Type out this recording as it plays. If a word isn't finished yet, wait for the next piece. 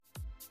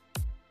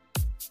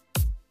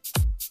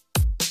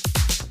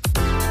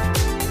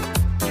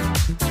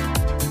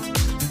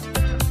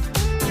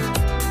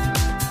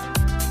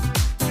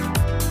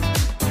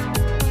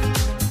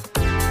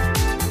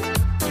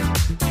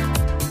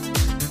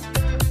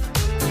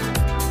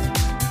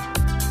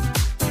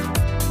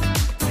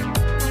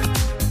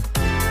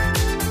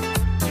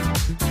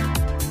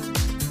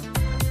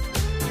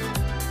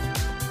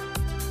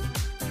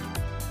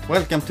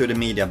Welcome to the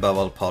Media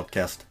Bubble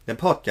Podcast, the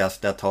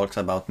podcast that talks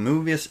about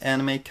movies,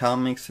 anime,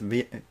 comics,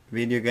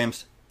 video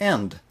games,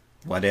 and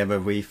whatever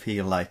we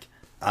feel like.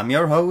 I'm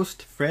your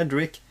host,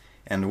 Frederick,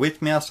 and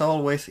with me as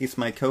always is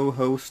my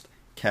co-host,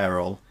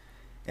 Carol.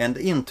 And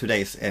in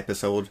today's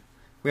episode,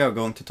 we are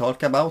going to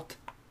talk about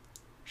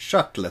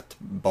chocolate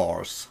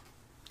bars.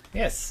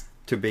 Yes.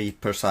 To be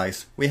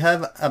precise. We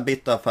have a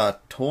bit of a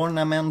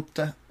tournament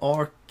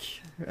arc,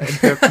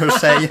 per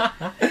se.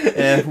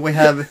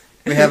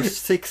 We have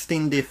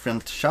 16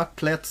 different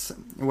chocolates,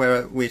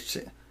 which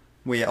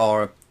we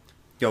are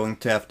going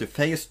to have to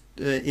face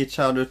each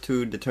other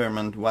to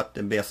determine what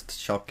the best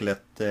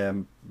chocolate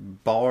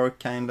bar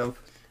kind of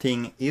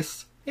thing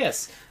is.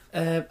 Yes,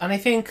 and I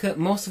think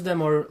most of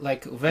them are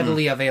like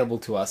readily available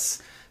to us.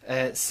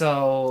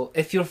 So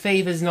if your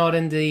fave is not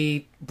in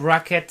the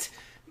bracket,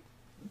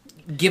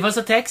 give us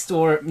a text,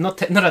 or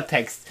not a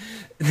text.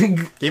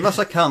 Give us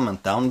a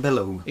comment down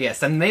below.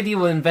 Yes, and maybe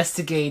we'll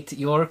investigate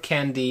your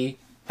candy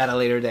at a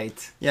later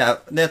date. Yeah,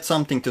 that's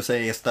something to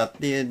say is that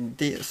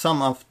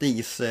some of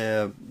these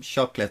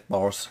chocolate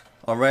bars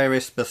are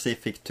very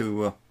specific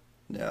to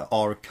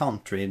our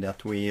country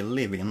that we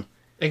live in.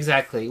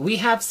 Exactly. We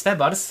have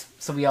Svebars,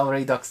 so we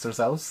already doxed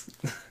ourselves.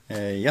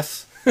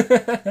 Yes.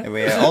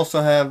 We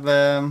also have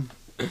a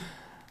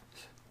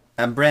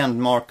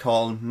brand mark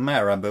called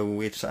Marabou,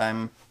 which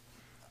I'm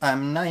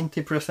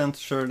 90%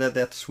 sure that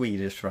that's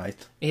Swedish,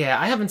 right? Yeah,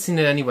 I haven't seen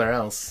it anywhere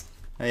else.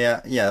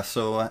 Yeah.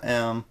 So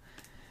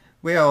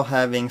we are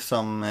having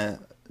some.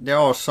 There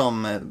are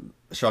some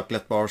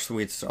chocolate bars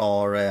which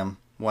are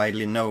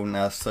widely known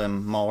as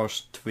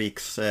Mars,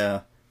 Twix,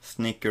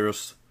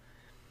 Snickers,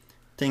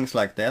 things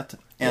like that.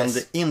 And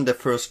Yes. in the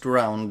first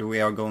round, we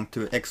are going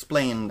to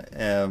explain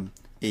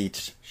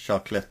each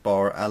chocolate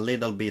bar a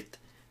little bit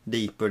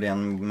deeper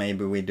than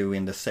maybe we do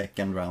in the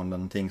second round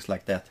and things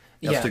like that.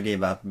 Just to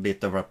give a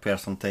bit of a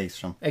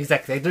presentation.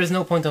 Exactly. There is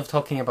no point of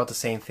talking about the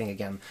same thing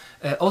again.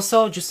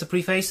 Also, just to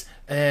preface,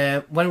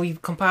 when we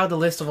compiled the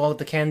list of all of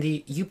the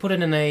candy, you put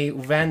it in a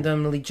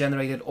randomly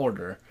generated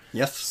order.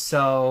 Yes.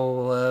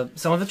 So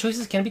some of the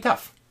choices can be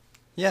tough.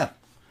 Yeah.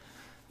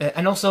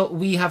 And also,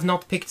 we have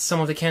not picked some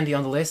of the candy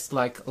on the list,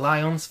 like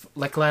Lion,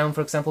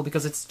 for example,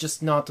 because it's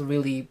just not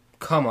really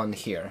common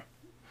here.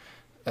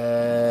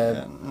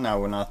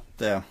 No, not.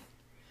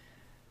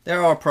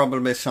 There are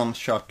probably some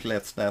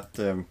chocolates that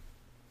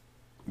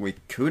we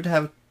could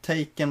have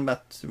taken,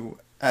 but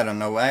I don't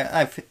know.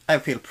 I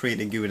feel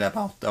pretty good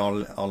about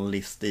our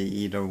list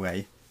either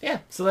way. Yeah,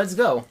 so let's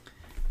go.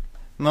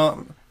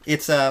 No,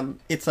 it's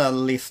a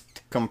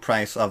list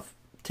comprised of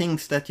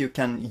things that you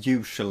can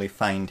usually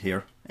find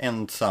here,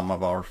 and some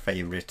of our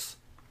favorites.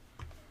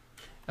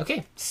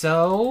 Okay,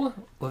 so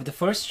with the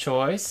first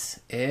choice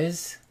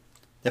is...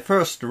 The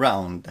first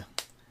round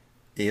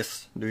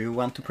is... Do you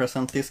want to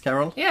present this,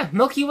 Carol? Yeah,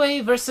 Milky Way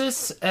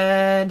versus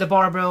the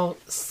Barbell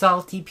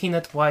Salty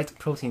Peanut White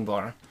Protein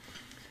Bar.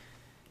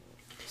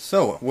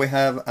 So, we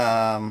have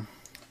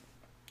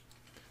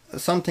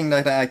something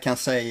that I can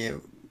say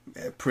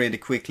pretty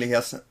quickly.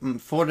 Yes,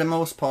 for the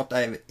most part,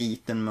 I've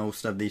eaten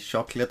most of these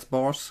chocolate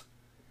bars.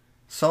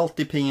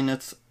 Salty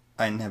peanuts,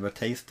 I never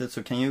tasted,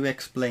 so can you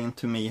explain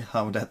to me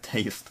how that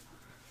tastes?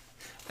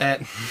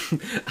 I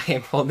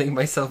am holding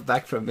myself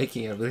back from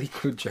making a really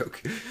crude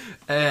joke.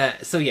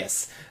 So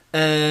yes,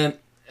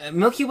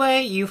 Milky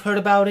Way, you've heard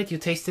about it, you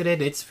tasted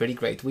it, it's pretty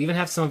great. We even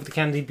have some of the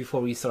candy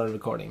before we started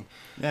recording.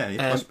 Yeah,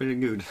 it was pretty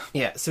good.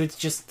 Yeah, so it's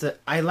just,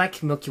 I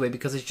like Milky Way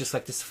because it's just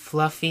like this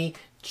fluffy,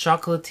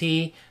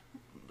 chocolatey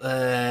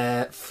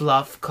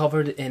fluff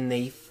covered in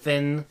a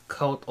thin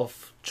coat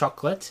of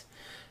chocolate.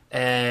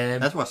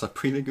 That was a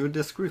pretty good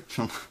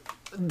description.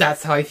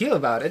 That's how I feel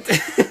about it.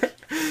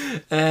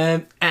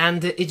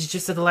 And it's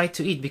just a delight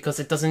to eat because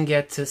it doesn't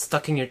get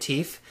stuck in your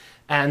teeth.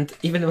 And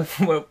even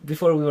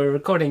before we were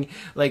recording,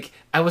 like,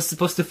 I was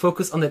supposed to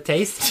focus on the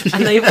taste,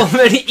 and I've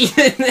already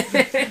eaten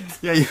it.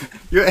 Yeah,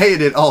 you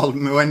ate it all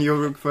when you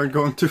were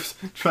going to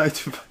try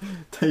to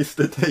taste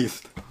the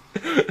taste.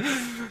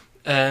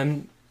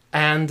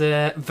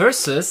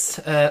 Versus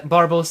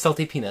Barbell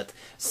Salty Peanut.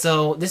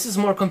 So this is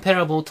more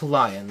comparable to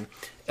Lion.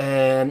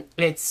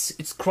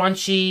 It's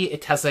crunchy,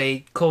 it has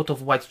a coat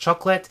of white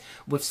chocolate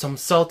with some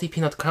salty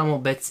peanut caramel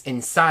bits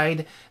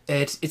inside.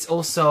 It's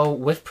also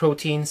with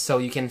protein, so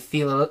you can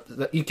feel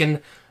you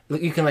can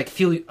like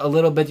feel a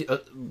little bit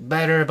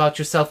better about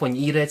yourself when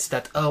you eat it.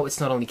 So that it's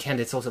not only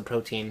candy, it's also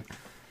protein.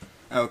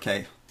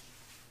 Okay.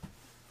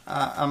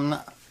 I'm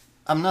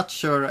not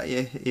sure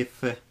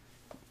if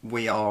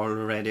we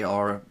already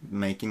are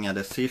making a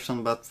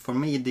decision, but for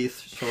me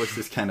this choice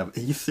is kind of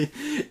easy.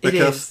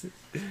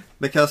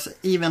 Because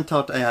even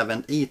though I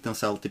haven't eaten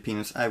salty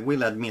peanuts, I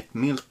will admit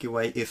Milky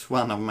Way is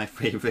one of my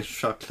favorite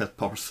chocolate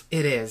bars.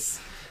 It is.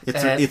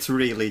 It's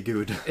really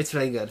good. It's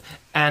really good.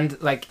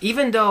 And like,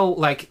 even though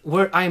like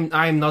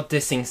I'm not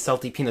dissing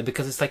salty peanut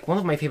because it's like one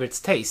of my favorite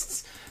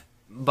tastes,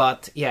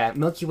 but yeah,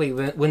 Milky Way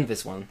win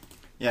this one.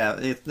 Yeah,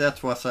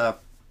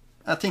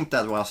 I think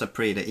that was a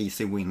pretty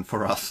easy win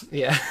for us.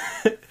 Yeah.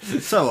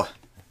 So,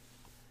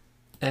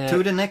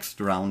 to the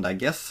next round, I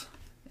guess.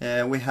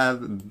 we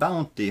have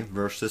Bounty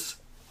versus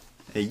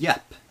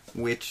Yap,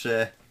 which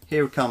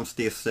here comes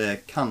this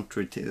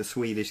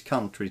Swedish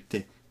country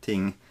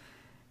thing.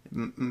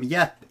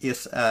 Yap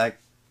is a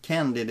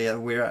candy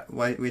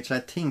which I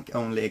think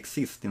only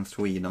exists in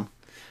Sweden.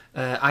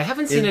 I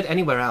haven't seen it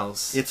anywhere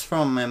else. It's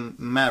from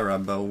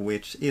Marabou,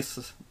 which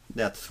is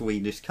that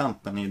Swedish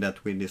company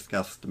that we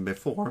discussed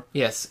before.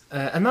 Yes,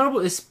 and Marabou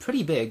is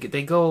pretty big.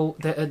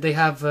 They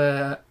have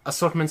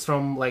assortments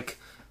from like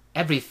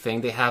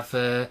everything. They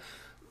have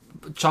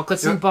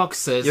chocolates in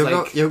boxes.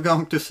 You're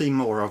going to see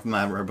more of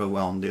Marabou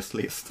on this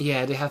list.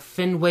 Yeah, they have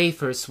thin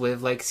wafers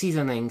with like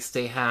seasonings.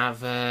 They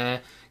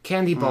have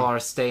candy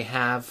bars. They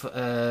have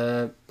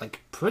like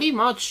pretty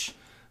much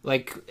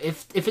like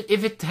if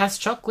it has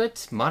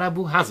chocolate,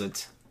 Marabou has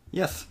it.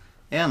 Yes.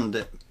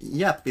 And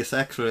Yap is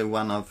actually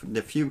one of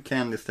the few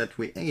candies that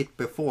we ate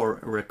before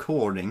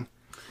recording.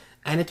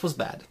 And it was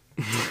bad.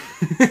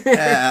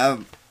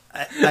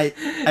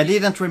 I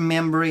didn't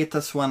remember it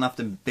as one of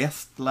the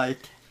best. Like,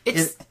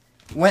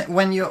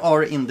 when you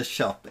are in the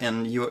shop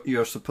and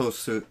you're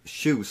supposed to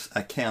choose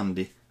a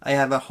candy, I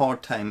have a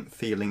hard time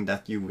feeling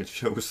that you will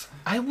choose.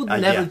 I would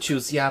never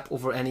choose Yap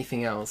over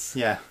anything else.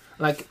 Yeah.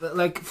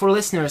 Like for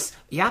listeners,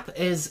 Yap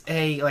is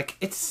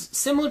it's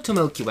similar to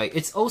Milky Way.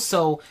 It's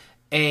also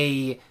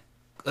a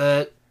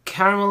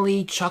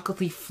caramelly,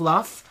 chocolatey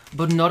fluff,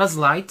 but not as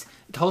light.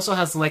 It also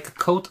has like a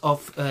coat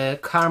of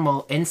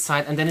caramel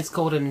inside, and then it's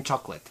coated in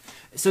chocolate.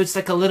 So it's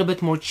like a little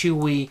bit more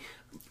chewy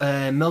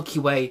Milky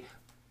Way,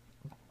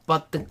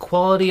 but the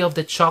quality of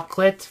the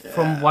chocolate,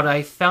 from what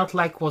I felt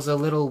like, was a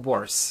little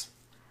worse.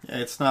 Yeah,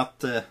 it's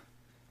not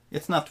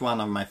one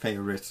of my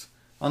favorites.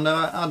 On the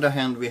other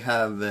hand, we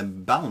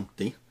have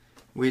Bounty,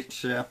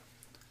 which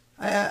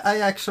I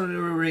actually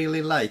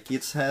really like.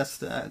 It has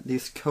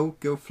this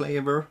cocoa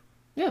flavor.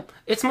 Yeah,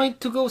 it's my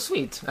to-go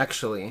sweet,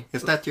 actually.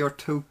 Is that your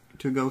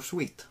to-go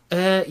sweet?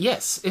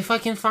 Yes. If I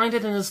can find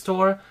it in a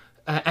store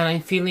and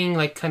I'm feeling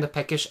like kind of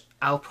peckish,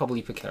 I'll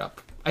probably pick it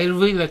up. I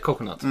really like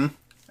coconut.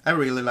 I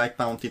really like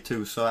Bounty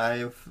too,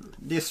 so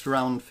this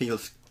round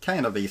feels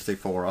kind of easy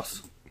for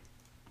us.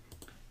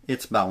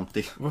 It's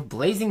Bounty. We're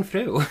blazing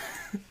through.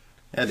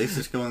 Yeah, this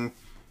is going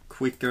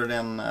quicker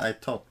than I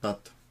thought,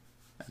 but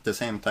at the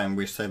same time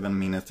we're 7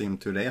 minutes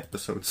into the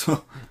episode,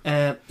 so...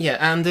 yeah,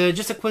 and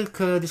just a quick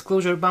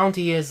disclosure,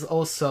 Bounty is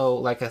also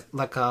like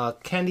a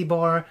candy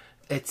bar.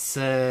 It's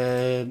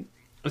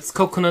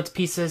coconut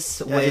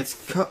pieces with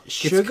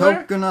sugar. It's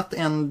coconut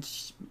and...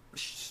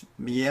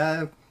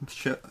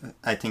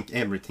 I think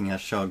everything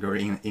has sugar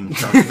in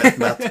chocolate,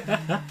 but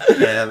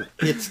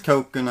it's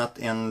coconut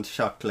and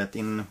chocolate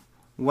in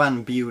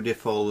one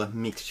beautiful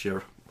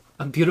mixture.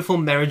 A beautiful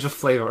marriage of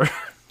flavor.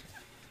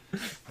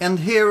 And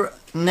here,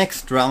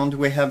 next round,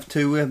 we have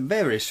two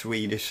very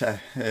Swedish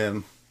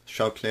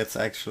chocolates,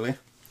 actually.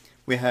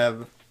 We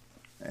have...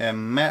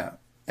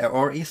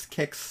 or is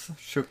Kex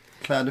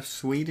choklad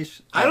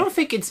Swedish? I don't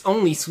think it's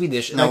only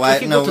Swedish. No,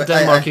 if you go to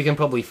Denmark, you can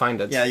probably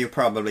find it. Yeah, you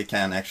probably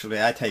can, actually.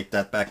 I take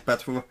that back.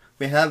 But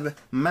we have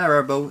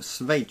Marabou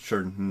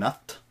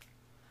Schweizernut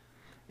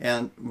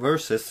and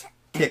versus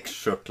Kex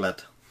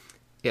choklad.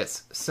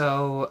 Yes.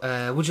 So,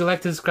 would you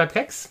like to describe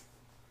Kex?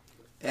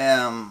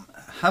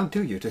 How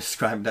do you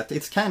describe that?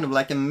 It's kind of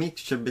like a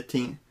mixture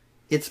between...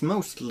 It's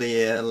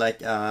mostly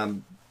like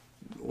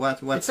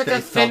what it's like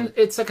a thin.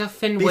 It's like a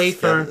thin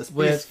wafer with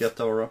biscuit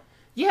or...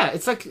 Yeah,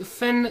 it's like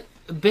thin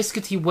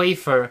biscuity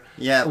wafer.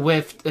 Yeah.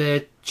 With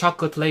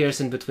chocolate layers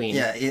in between.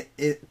 Yeah,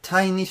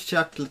 tiny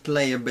chocolate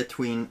layer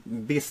between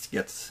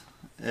biscuits,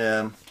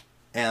 and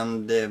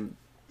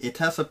it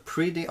has a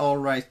pretty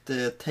alright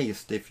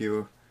taste. If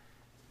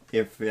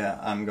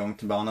I'm going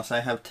to be honest,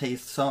 I have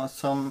tasted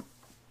some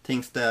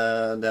things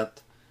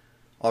that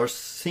are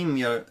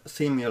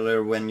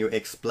similar when you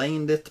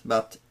explained it,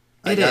 but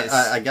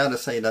I gotta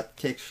say that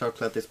Kex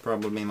chocolate is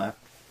probably my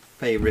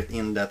favorite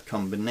in that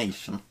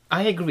combination.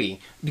 I agree,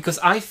 because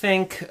I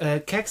think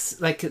Kex,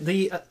 like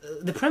the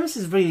premise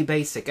is really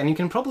basic, and you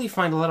can probably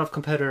find a lot of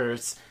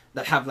competitors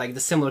that have like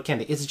the similar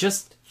candy. It's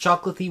just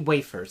chocolatey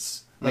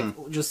wafers, like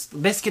just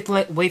biscuit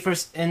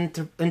wafers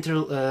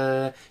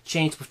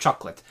changed with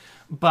chocolate,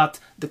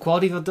 but the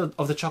quality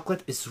of the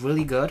chocolate is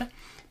really good.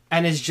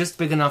 And it's just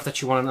big enough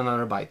that you want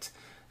another bite.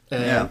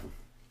 Yeah,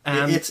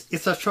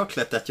 it's a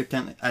chocolate that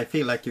I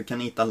feel like you can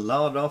eat a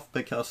lot of,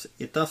 because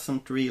it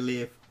doesn't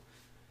really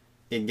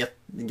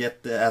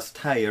get as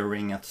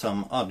tiring as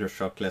some other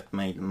chocolate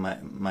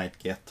might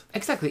get.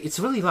 Exactly, it's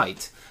really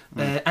light,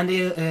 and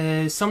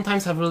they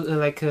sometimes have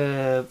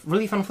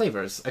really fun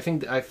flavors. I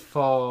think I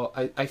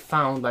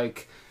found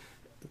like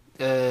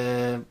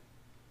what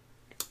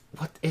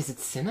is it?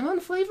 Cinnamon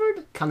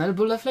flavored?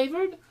 Kanelbulle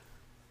flavored?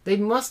 They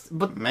must,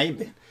 but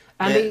maybe.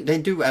 And they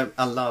do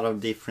a lot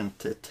of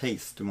different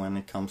taste when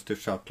it comes to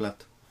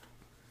chocolate.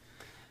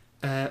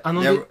 There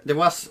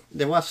was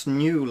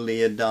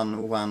newly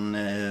done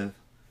one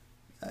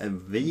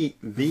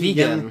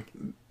vegan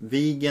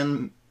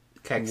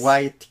Kex.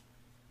 white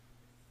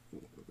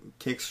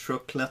Kex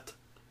chocolate.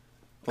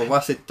 Or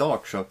was it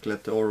dark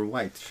chocolate or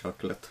white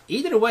chocolate?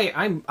 Either way,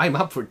 I'm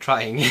up for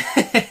trying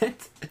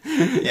it.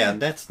 Yeah,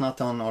 that's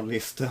not on our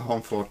list,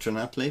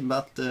 unfortunately.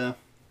 But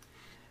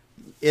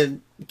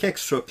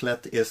Kex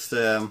chocolate is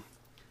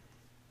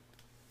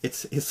it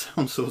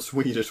sounds so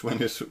Swedish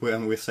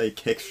when we say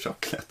Kex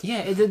chocolate.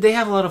 Yeah, they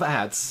have a lot of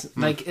ads.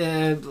 Like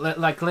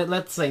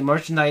let's say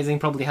merchandising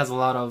probably has a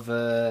lot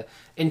of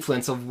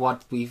influence of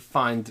what we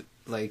find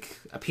like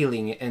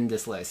appealing in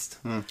this list.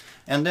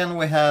 And then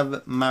we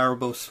have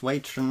Marabou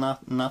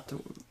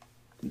Schweizernacht,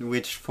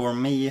 which for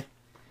me,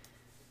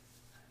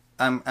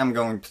 I'm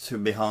going to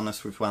be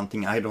honest with one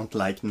thing. I don't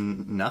like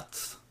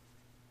nuts.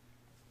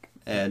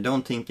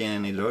 Don't think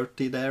any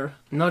dirty there.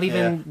 Not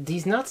even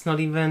these nuts? Not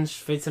even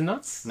Schweizer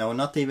nuts? No,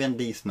 not even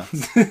these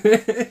nuts.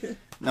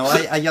 No,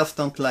 I just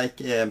don't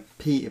like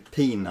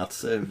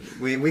peanuts.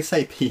 We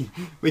say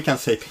we can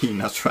say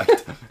peanuts,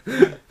 right?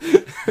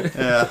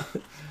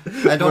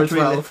 I don't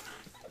really.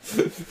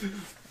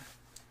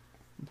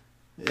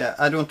 Yeah,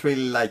 I don't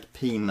really like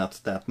peanuts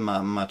that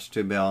much,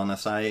 to be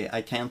honest.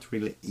 I can't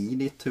really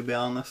eat it, to be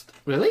honest.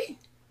 Really?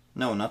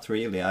 No, not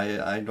really.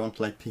 I don't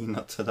like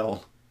peanuts at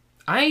all.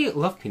 I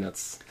love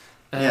peanuts.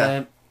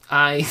 Yeah.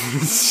 I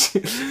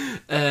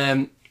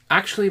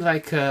actually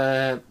like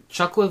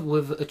chocolate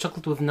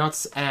with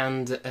nuts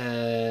and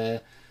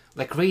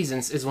like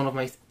raisins is one of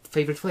my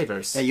favorite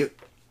flavors. Yeah,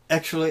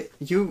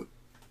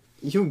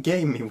 you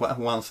gave me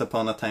once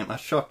upon a time a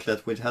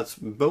chocolate which has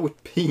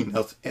both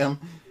peanuts and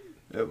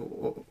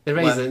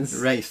raisins.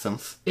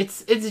 Raisins.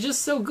 It's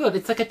just so good.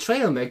 It's like a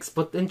trail mix,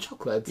 but in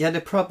chocolate. Yeah, the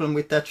problem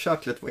with that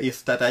chocolate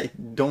is that I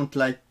don't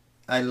like.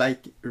 I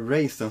like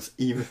raisins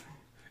Even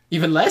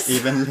less.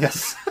 Even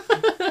less.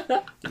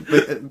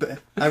 but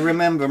I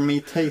remember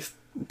me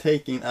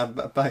taking a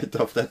bite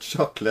of that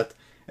chocolate,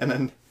 and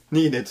I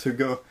needed to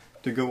go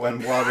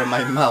and water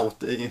my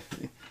mouth. You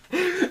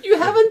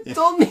haven't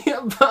told me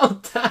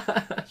about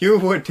that. You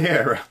were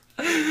there.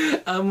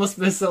 Must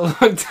be so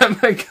long time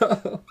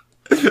ago.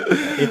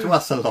 It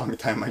was a long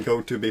time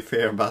ago, to be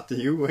fair, but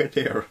you were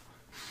there.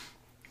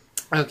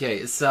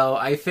 Okay, so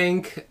I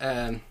think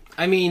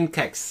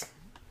Kex.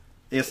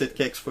 Is it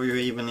Kex for you,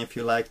 even if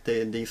you like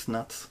these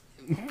nuts?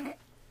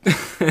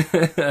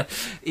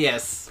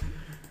 Yes.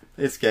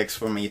 It's Kex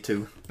for me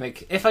too.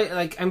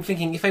 I'm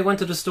thinking if I went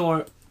to the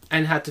store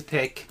and had to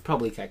pick,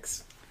 probably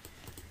Kex.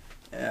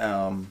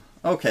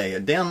 Okay,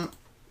 then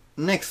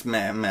next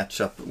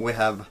matchup we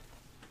have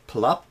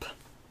Plop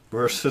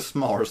versus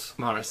Mars.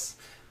 Mars.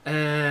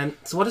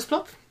 So what is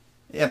Plop?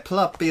 Yeah,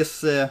 Plop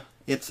is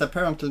it's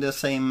apparently the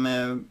same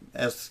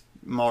as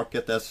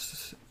market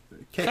as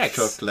Kex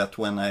chocolate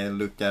when I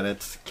look at it.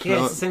 It's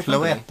the same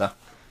Cloetta.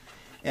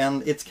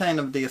 And it's kind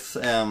of this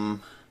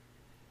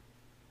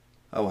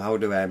how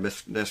do I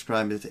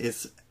describe it?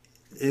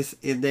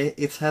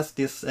 It has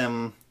this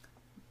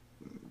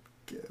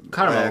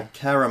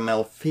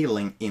caramel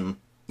feeling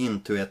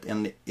into it,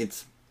 and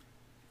it's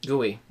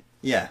gooey.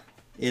 Yeah,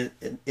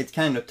 it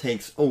kind of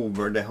takes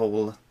over the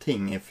whole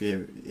thing if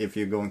you're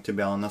going to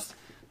be honest.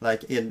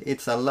 Like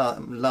it's a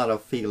lot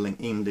of feeling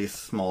in these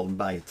small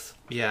bites.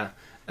 Yeah.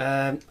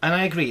 And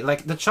I agree.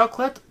 Like the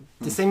chocolate,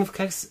 the same with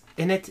Kex.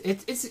 In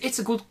it's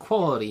a good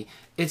quality.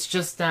 It's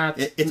just that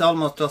it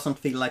almost doesn't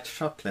feel like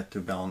chocolate,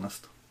 to be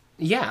honest.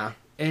 Yeah,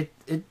 it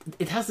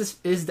has this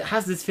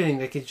feeling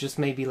like it's just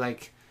maybe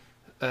like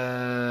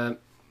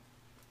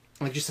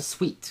just a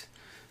sweet.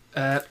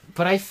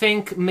 But I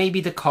think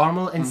maybe the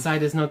caramel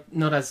inside is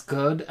not as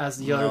good as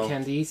the other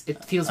candies.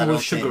 It feels more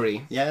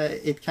sugary. Yeah,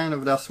 it kind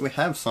of does. We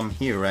have some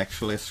here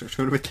actually. So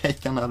should we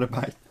take another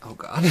bite? Oh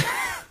God.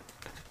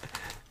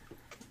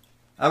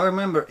 I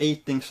remember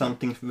eating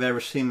something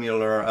very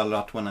similar a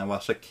lot when I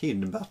was a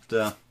kid,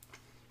 but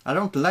I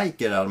don't like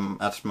it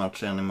as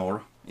much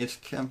anymore. It's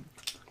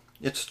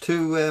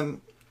too,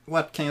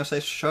 what can you say,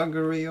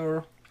 sugary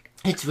or?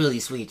 It's really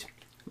sweet.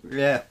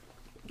 Yeah,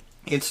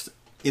 it's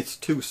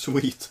too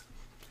sweet.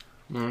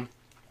 Nom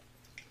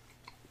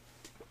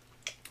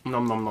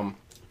nom nom.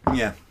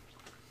 Yeah,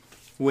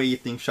 we're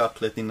eating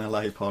chocolate in a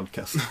live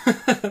podcast.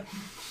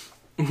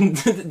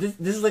 This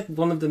is like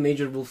one of the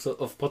major rules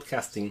of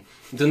podcasting.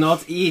 Do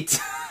not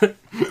eat. What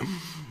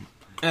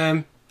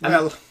can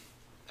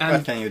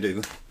you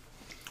do?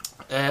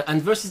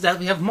 And versus that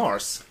we have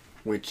Mars.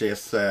 Which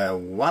is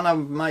one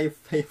of my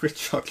favorite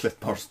chocolate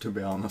bars, to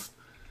be honest.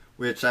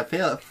 Which I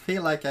feel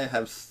like I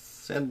have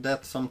said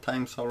that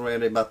sometimes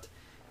already, but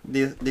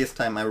this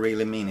time I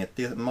really mean it.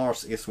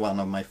 Mars is one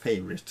of my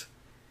favorites.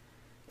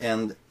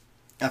 And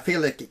I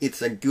feel like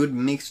it's a good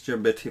mixture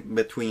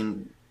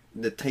between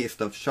the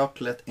taste of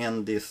chocolate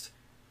and this,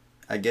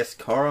 I guess,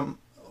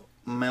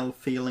 caramel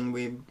feeling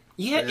we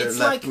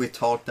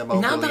talked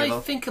about. Now that I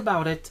think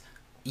about it,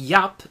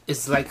 Yup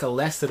is like a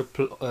lesser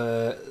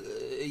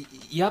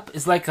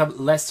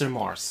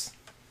Mars.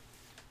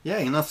 Yeah,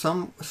 in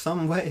some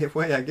way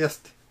I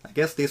guess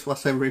this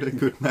was a really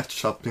good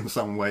matchup in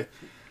some way.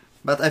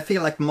 But I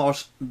feel like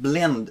Mars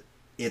blend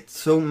it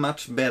so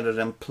much better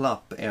than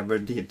Plop ever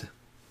did.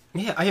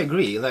 Yeah, I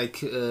agree.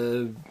 Like,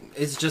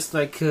 it's just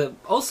like.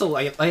 Also,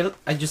 I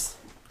just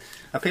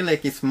I feel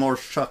like it's more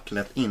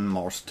chocolate in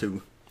Mars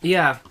too.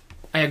 Yeah,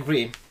 I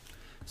agree.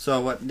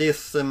 So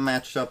this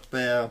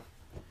matchup,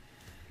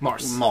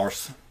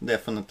 Mars.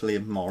 Definitely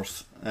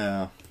Mars.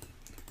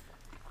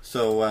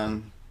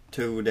 So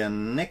to the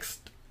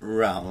next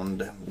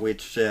round,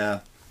 which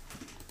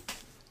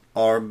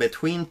are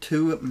between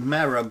two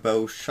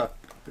Marabou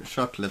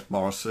chocolate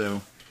bars,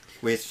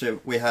 which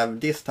we have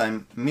this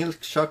time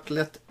milk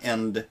chocolate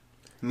and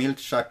milk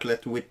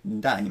chocolate with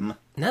dime.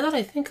 Now that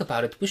I think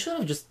about it, we should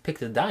have just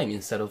picked a dime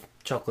instead of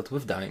chocolate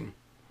with dime.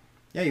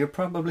 Yeah, you're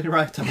probably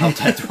right about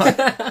that one.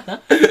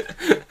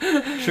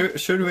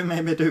 Should we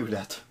maybe do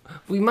that?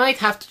 We might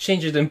have to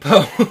change it in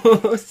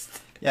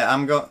post. Yeah,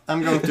 I'm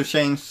going to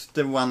change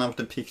one of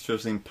the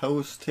pictures in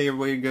post. Here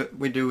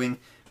we're doing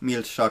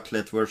milk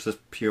chocolate versus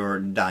pure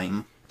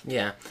dime.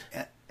 Yeah.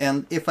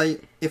 And if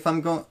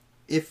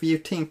you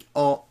think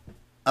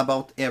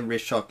about every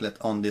chocolate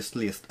on this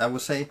list, I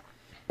would say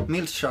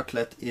milk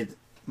chocolate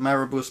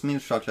Marabou's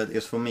milk chocolate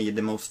is for me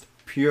the most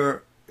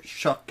pure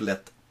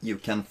chocolate you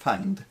can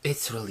find.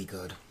 It's really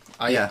good.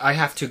 I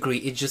have to agree.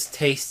 It just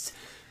tastes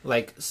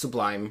like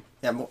sublime.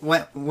 Yeah,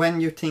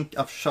 when you think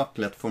of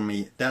chocolate, for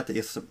me, that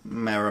is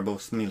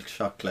Marabou's milk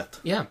chocolate.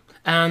 Yeah,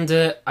 and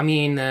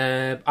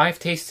I've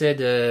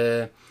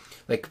tasted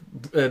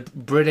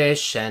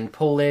British and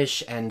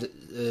Polish and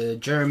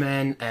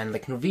German and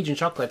like Norwegian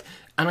chocolate,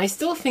 and I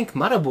still think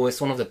Marabou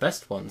is one of the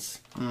best ones.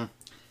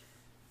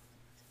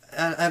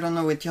 I don't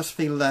know. It just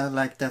feels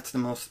like that's the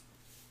most.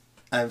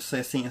 I've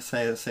said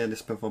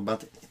this before,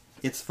 but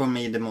it's for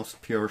me the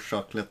most pure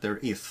chocolate there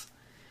is,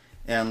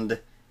 and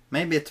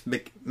maybe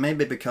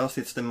because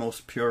it's the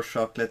most pure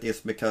chocolate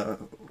is because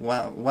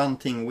one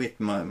thing with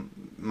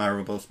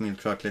Marabou's milk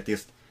chocolate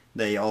is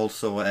they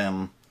also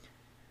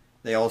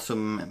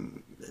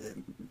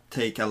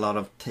take a lot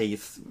of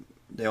taste.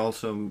 They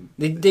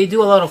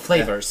do a lot of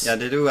flavors. Yeah,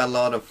 they do a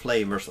lot of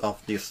flavors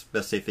of this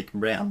specific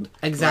brand.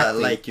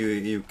 Exactly, like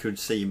you could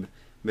see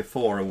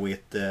before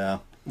with the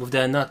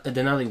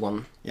nutty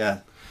one. Yeah.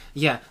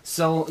 Yeah.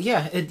 So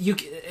yeah,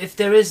 if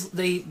there is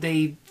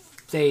they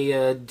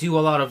do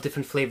a lot of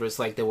different flavors.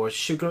 Like there was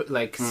sugar,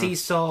 like sea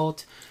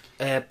salt,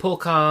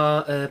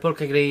 polka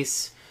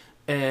gris,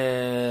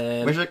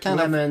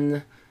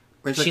 lemon.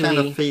 Which chili. I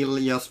kind of feel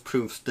just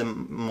proves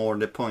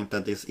the point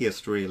that this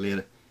is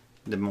really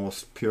the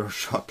most pure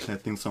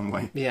chocolate in some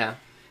way. Yeah.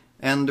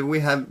 And we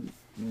have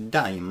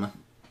dime,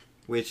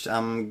 which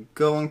I'm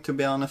going to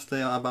be honest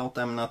about.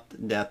 I'm not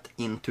that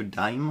into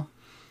dime.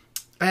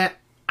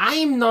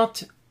 I'm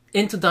not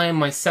into dime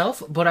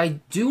myself, but I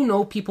do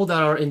know people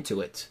that are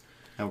into it.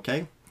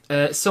 Okay.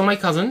 So my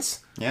cousins,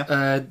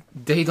 yeah,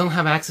 they don't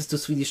have access to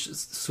Swedish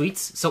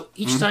sweets, so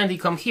each time they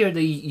come here,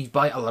 they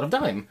buy a lot of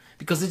dime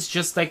because it's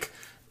just like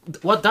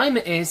what dime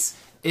is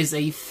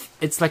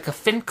it's like a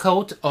thin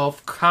coat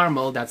of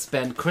caramel that's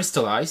been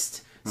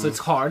crystallized, so it's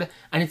hard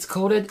and it's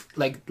coated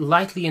like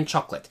lightly in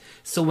chocolate.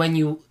 So when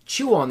you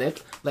chew on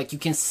it, like you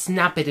can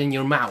snap it in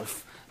your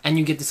mouth and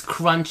you get this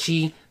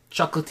crunchy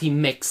chocolatey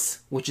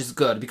mix, which is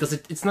good because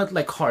it's not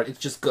like hard, it's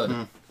just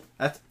good.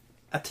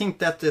 I think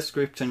that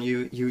description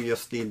you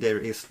just did there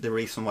is the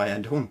reason why I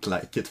don't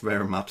like it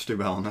very much, to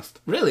be honest.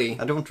 Really?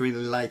 I don't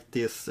really like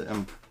this.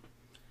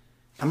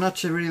 I'm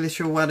not really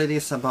sure what it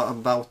is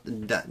about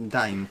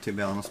dime, to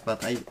be honest,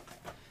 but I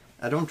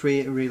don't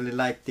really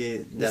like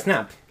the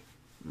snap.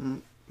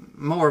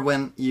 More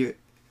when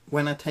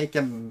I take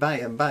a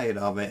bite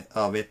of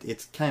it,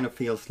 it kind of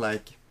feels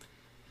like,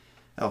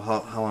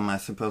 how am I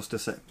supposed to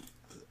say?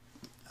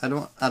 I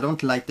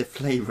don't like the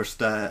flavors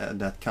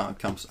that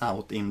comes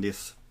out in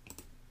this.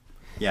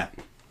 Yeah.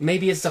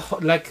 Maybe it's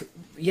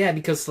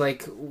because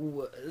like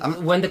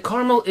when the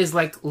caramel is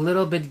like a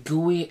little bit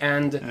gooey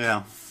and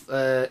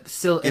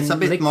still it's a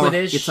bit liquidish. more.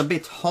 It's a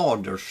bit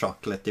harder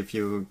chocolate, if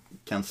you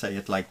can say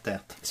it like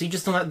that. So you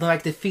just don't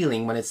like the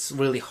feeling when it's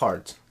really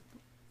hard,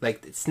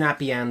 like it's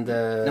snappy and.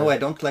 No, I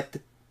don't like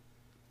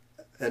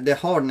the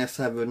hardness.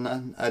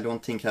 I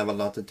don't think have a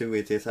lot to do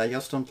with it. I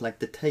just don't like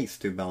the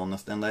taste, to be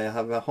honest, and I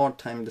have a hard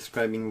time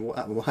describing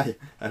why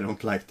I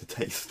don't like the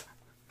taste.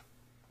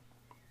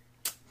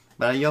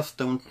 But I just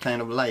don't kind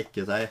of like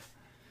it.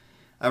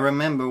 I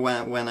remember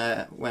when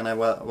I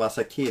was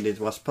a kid, it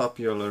was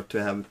popular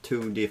to have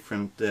two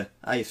different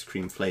ice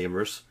cream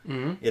flavors.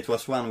 Mm-hmm. It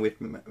was one with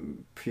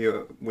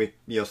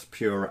just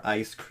pure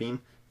ice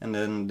cream, and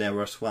then there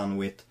was one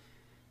with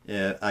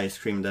ice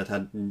cream that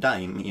had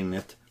dime in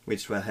it,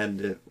 which was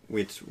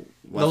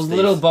those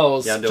little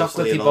balls,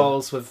 chocolatey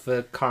balls with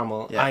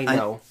caramel. Yeah, I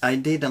know. I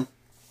didn't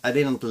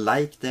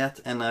like that,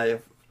 and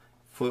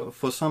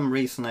for some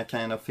reason I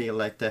kind of feel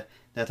like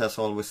that has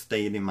always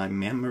stayed in my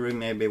memory,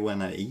 maybe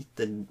when I eat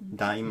the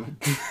dime.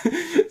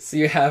 So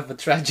you have a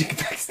tragic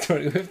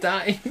backstory with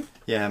dime?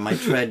 Yeah, my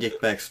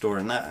tragic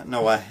backstory.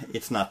 No,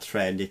 it's not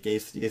tragic.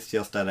 It's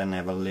just that I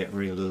never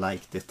really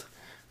liked it.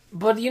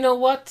 But you know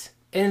what?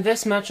 In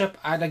this matchup,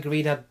 I'd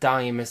agree that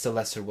dime is the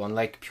lesser one.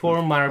 Like,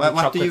 pure Marabou chocolate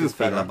is better. What do you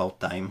feel about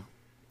dime?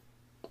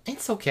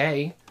 It's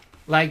okay.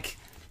 Like,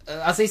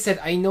 as I said,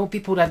 I know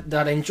people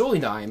that enjoy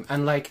Dime,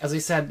 and like as I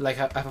said, like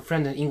I have a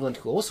friend in England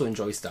who also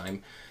enjoys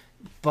Dime,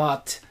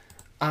 but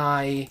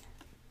I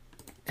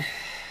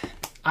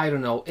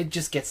don't know, it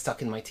just gets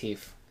stuck in my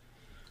teeth.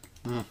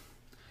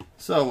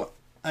 So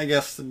I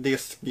guess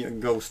this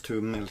goes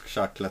to milk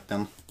chocolate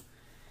then.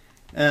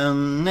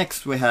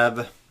 Next we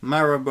have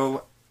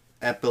Marabou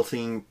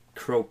Appleseed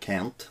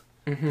Croquant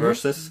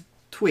versus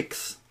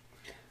Twix.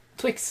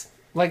 Twix,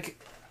 like.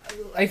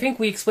 I think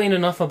we explained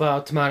enough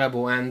about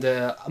Marabou, and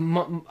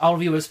our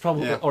viewers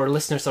probably or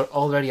listeners are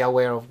already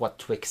aware of what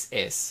Twix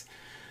is.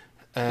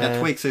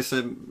 Twix is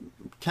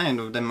kind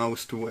of the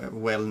most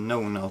well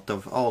known out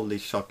of all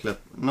these chocolate.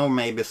 No,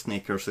 maybe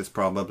Snickers is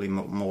probably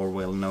more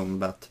well known,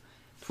 but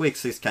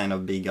Twix is kind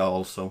of big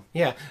also.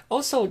 Yeah.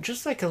 Also,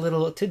 just like a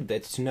little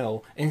tidbit to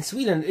know, in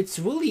Sweden it's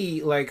really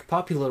like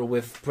popular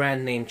with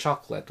brand name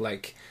chocolate,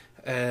 like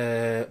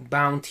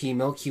Bounty,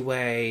 Milky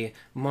Way,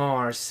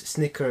 Mars,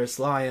 Snickers,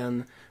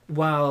 Lion.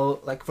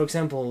 While, like, for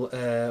example,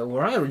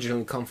 where I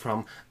originally come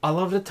from, a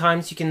lot of the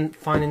times you can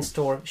find in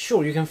store,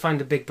 sure, you can find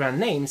the big brand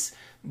names,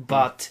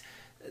 but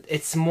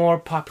it's more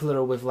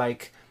popular with,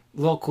 like,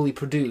 locally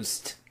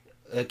produced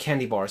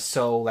candy bars.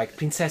 So, like,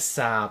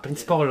 Prinsessa,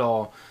 Prince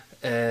Polo,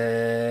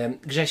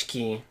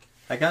 Grzeszki.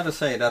 I gotta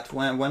say that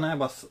when I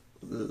was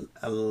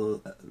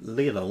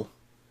little,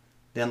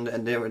 then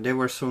there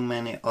were so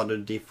many other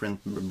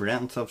different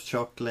brands of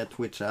chocolate,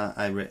 which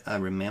I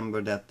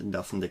remember that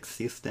doesn't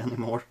exist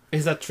anymore.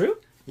 Is that true?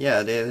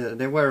 Yeah,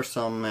 there were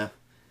some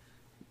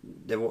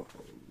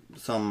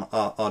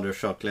other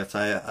chocolates.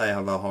 I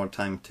have a hard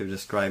time to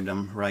describe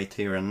them right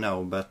here and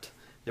now, but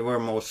there were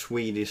more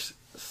Swedish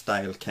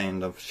style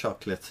kind of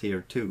chocolates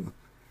here too.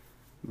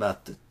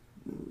 But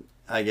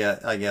I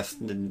guess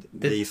the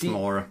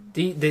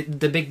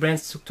big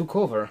brands took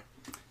over.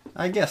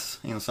 I guess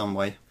in some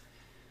way.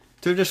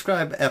 To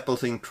describe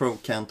Appleseed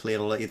Croquant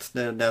little, it's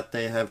that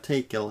they have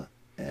taken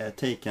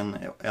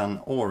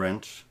an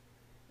orange.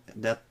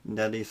 That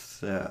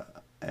is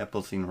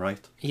Appleseed,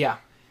 right? Yeah.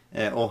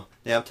 They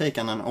have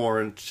taken an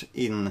orange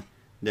in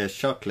the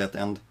chocolate,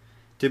 and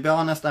to be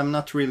honest, I'm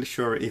not really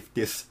sure if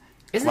this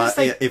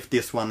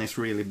one is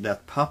really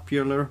that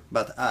popular.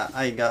 But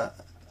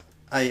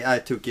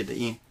I took it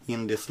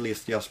in this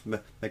list just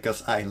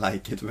because I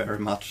like it very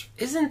much.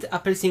 Isn't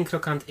Appleseed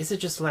Croquant? Is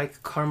it just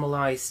like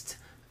caramelized?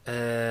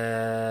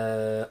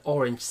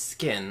 Orange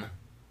skin,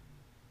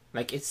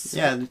 like it's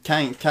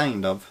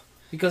kind of,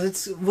 because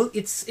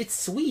it's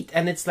sweet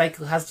and it's like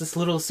has this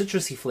little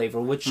citrusy flavor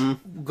which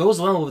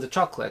goes well with the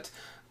chocolate,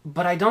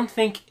 but I don't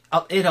think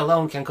it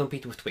alone can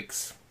compete with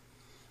Twix.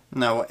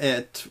 No,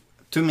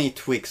 to me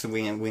Twix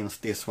wins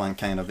this one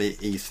kind of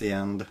easy,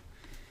 and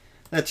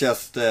let's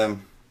just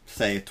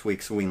say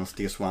Twix wins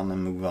this one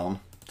and move on.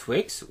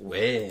 Twix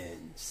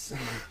wins.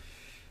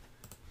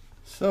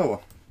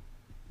 So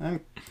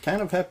I'm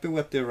kind of happy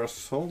with the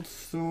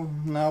results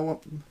now,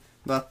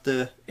 but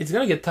it's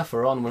gonna get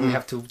tougher on when we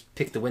have to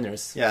pick the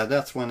winners. Yeah,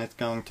 that's when it's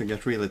going to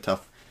get really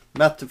tough.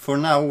 But for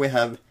now we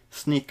have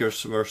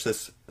Snickers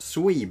versus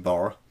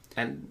Sweebar,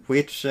 and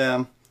which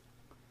I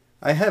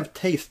have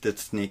tasted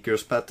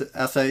Snickers, but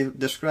as I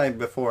described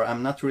before,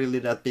 I'm not really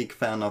that big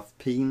fan of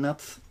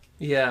peanuts.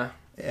 Yeah.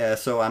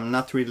 So I'm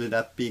not really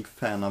that big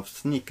fan of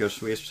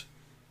Snickers, which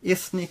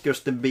is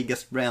Snickers the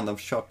biggest brand of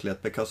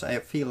chocolate, because I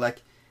feel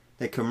like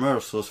the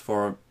commercials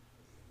for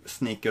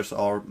Snickers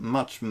are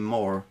much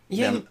more than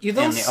any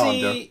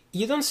other.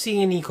 You don't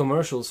see any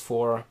commercials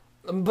for,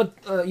 but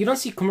you don't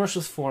see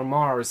commercials for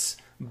Mars,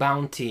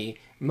 Bounty,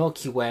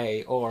 Milky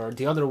Way, or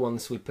the other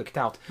ones we picked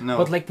out. No.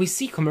 But like we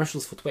see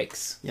commercials for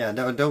Twix. Yeah,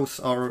 those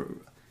are.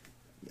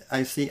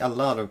 I see a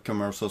lot of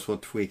commercials for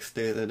Twix.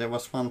 There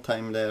was one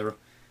time there,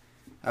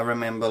 I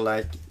remember,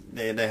 like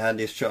they had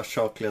this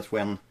chocolate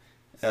when,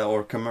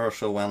 or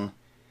commercial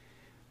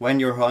when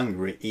you're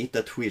hungry, eat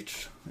a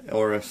Twix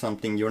or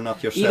something. You're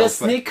not yourself. Eat a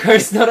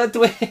Snickers, not a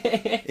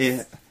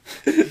Twix.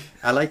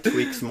 I like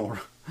Twix more.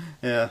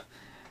 Yeah,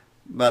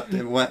 but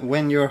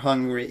when you're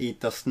hungry,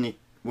 eat a Snick.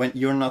 When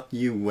you're not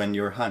you when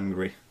you're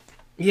hungry.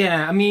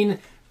 Yeah, I mean,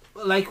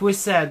 like we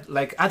said,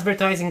 like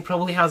advertising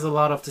probably has a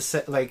lot of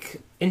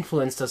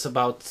influenced us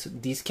about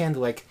these candy.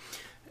 Like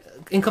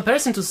in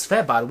comparison to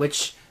Svedbar,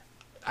 which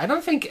I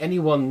don't think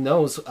anyone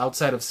knows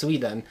outside of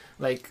Sweden.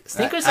 Like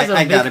Snickers has a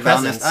big gotta be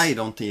presence. honest, I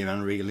don't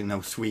even really know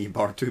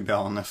Sweebar, to be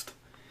honest.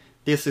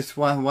 This is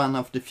one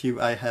of the few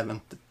I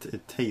haven't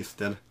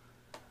tasted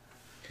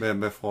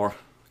before.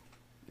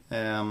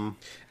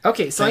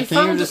 Okay, so I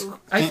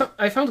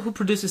found who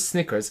produces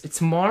Snickers. It's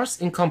Mars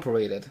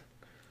Incorporated.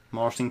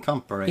 Mars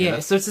Incorporated. Yeah,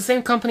 so it's the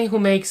same company who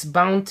makes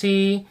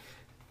Bounty,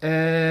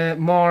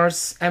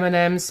 Mars,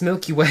 M&M's,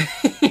 Milky Way.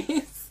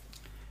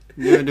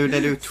 Do they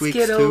do Twix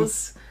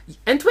Skittles, too?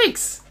 And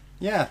Twix!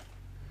 Yeah,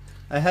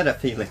 I had a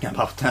feeling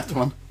about that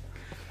one.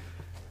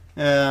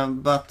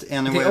 But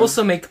anyway... They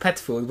also make pet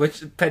food,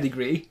 which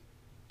Pedigree.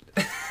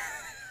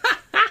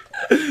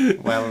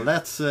 Well,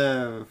 that's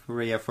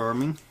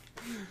reaffirming.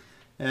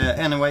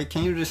 Anyway,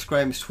 can you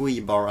describe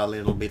Sweebar a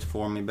little bit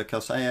for me?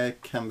 Because I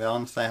can be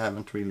honest, I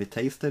haven't really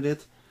tasted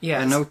it.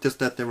 Yes. I noticed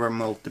that there were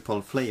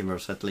multiple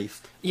flavors at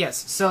least. Yes,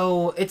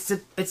 so it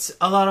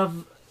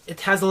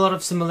has a lot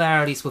of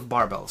similarities with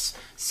barbells.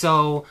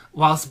 So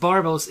whilst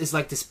barbells is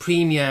like this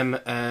premium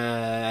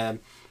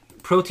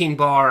protein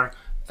bar,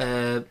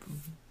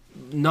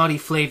 nutty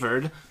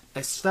flavored,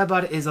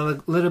 Svedbad is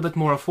a little bit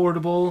more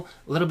affordable,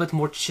 a little bit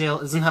more chill.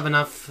 It doesn't have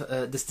enough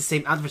the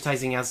same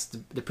advertising as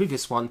the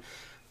previous one,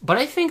 but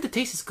I think the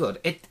taste is good.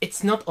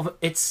 It's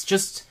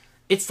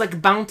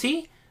like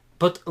Bounty,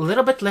 but a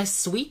little bit less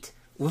sweet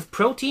with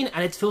protein,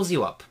 and it fills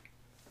you up.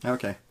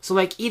 Okay. So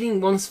like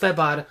eating one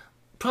Svedbad,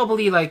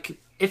 probably like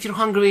if you're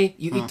hungry,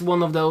 you eat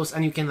one of those,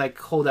 and you can like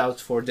hold out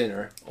for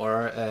dinner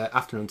or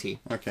afternoon tea.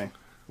 Okay.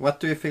 What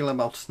do you feel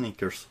about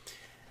Snickers?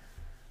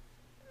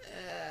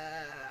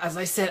 As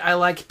I said, I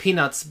like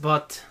peanuts,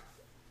 but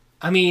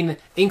I mean,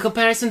 in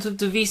comparison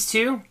to these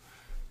two,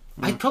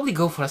 I'd probably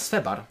go for a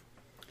Svedbad.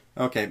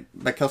 Okay,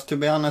 because to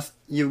be honest,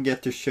 you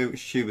get to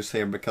choose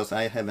here because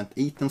I haven't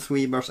eaten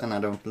Sweebers and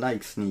I don't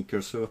like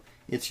Snickers, so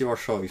it's your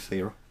choice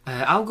here.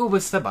 I'll go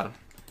with Svedbad.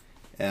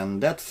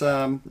 And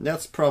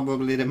that's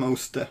probably the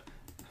most...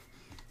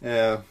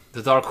 the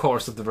dark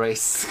horse of the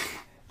race.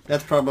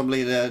 That's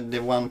probably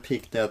the one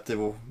pick that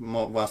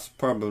was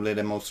probably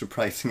the most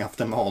surprising of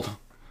them all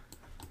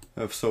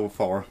so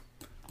far.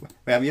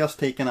 We have just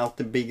taken out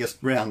the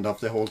biggest brand of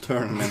the whole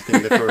tournament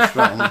in the first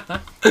round.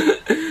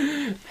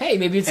 Hey,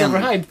 maybe it's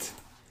overhyped.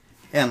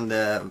 And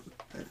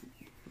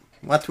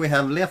what we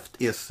have left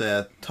is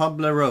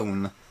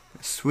Toblerone,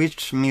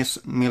 Swiss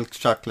milk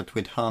chocolate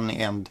with honey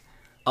and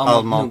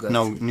almond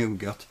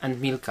nougat. And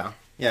Milka.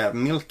 Yeah,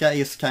 Milka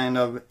is kind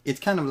of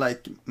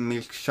like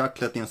milk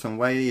chocolate in some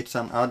way. It's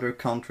another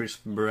country's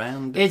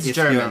brand. It's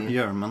German.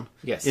 German.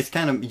 Yes. It's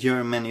kind of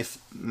Germany's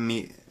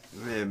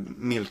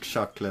milk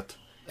chocolate.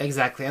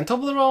 Exactly. And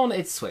Toblerone,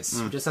 it's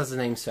Swiss, just as the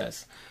name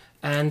says.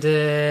 And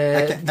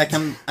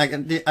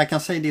I can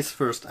say this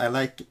first. I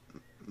like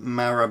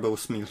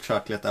Marabou's milk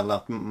chocolate a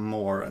lot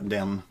more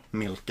than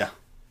Milka.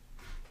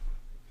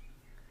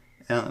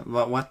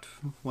 What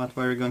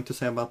were you going to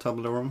say about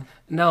Toblerone?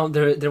 No,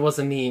 there was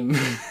a meme.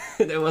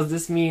 There was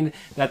this meme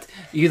that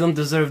you don't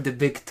deserve the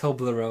big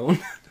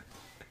Toblerone.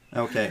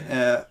 Okay,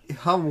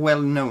 how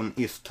well known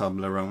is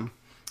Toblerone?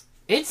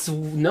 It's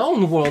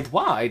known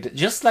worldwide,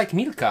 just like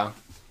Milka.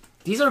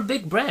 These are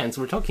big brands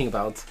we're talking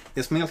about.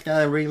 Is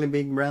Milka a really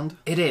big brand?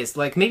 It is.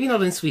 Like, maybe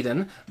not in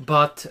Sweden,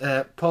 but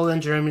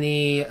Poland,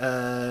 Germany,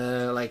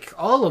 like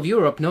all of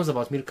Europe knows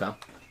about Milka.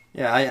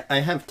 Yeah, I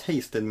have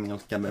tasted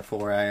Milka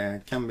before,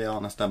 I can be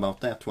honest about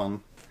that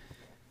one.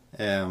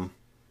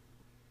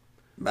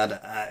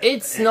 But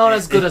it's not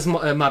as good as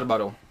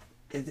Marlboro.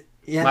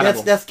 Yeah,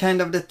 that's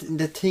kind of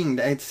the thing.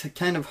 It's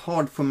kind of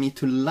hard for me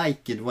to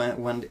like it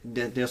when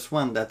there's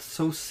one that's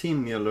so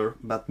similar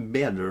but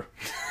better.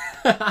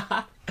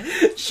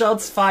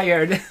 Shots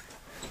fired.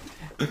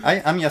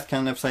 I'm just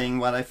kind of saying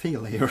what I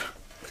feel here.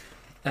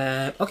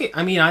 Okay,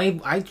 I mean,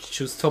 I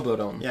choose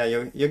Toblerone. Yeah,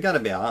 you gotta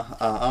be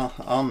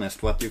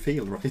honest what you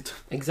feel, right?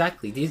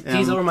 Exactly.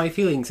 These are my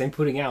feelings I'm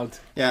putting out.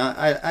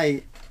 Yeah,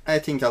 I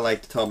think I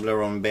like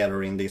Toblerone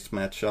better in this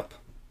matchup.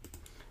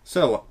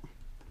 So,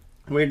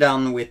 we're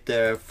done with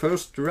the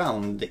first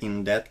round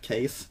in that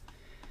case.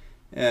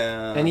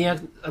 Any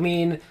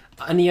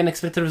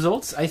unexpected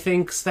results? I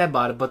think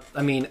Svedbad, but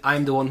I mean,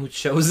 I'm the one who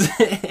chose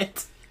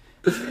it.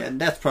 Yeah,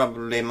 that's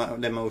probably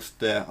the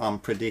most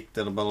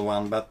unpredictable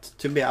one, but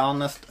to be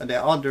honest,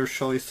 the other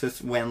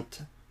choices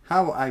went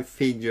how I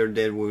figured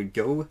they would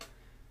go.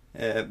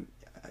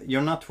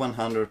 You're not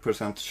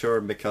 100%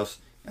 sure because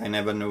I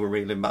never knew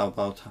really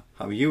about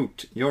how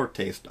your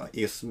taste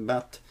is,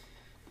 but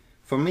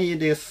for me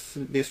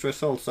these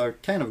results are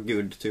kind of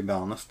good, to be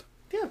honest.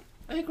 Yeah,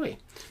 I agree.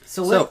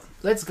 So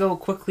let's go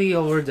quickly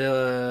over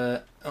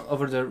the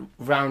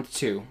round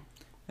 2.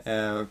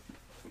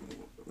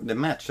 The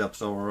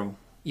matchups, or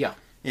yeah,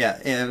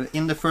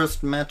 in the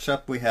first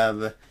matchup we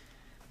have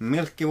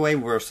Milky Way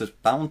versus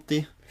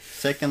Bounty.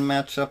 Second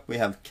matchup we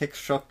have Kexchocolate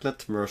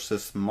Chocolate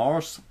versus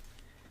Mars.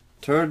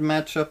 Third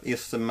matchup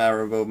is the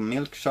Marabou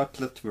Milk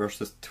Chocolate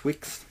versus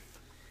Twix.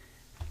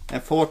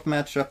 And fourth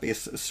matchup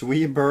is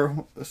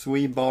Sweebar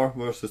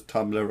versus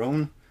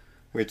Toblerone,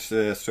 which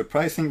is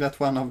surprising that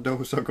one of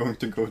those are going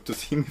to go to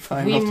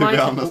semifinal, to be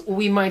honest.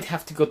 We might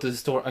have to go to the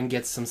store and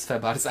get some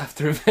Svedbads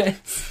after that.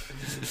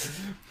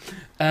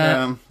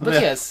 But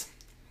yes.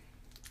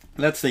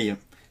 Let's see.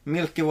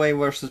 Milky Way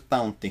versus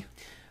Bounty.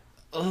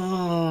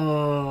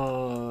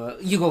 Oh,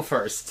 you go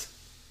first.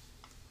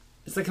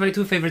 It's like my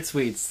 2 favorite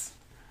sweets.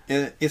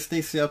 Is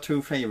this your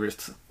 2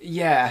 favorites?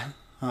 Yeah.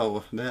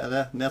 Oh,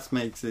 that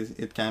makes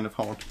it kind of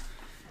hard.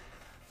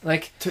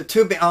 Like,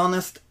 to be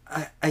honest,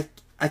 I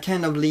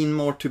kind of lean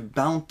more to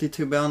Bounty,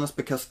 to be honest,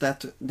 because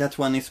that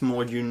one is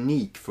more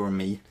unique for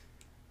me.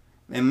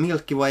 And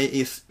Milky Way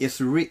is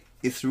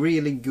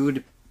really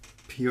good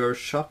pure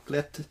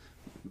chocolate.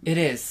 It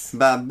is.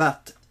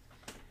 But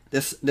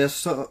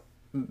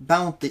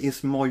Bounty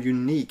is more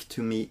unique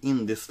to me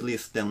in this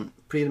list than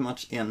pretty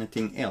much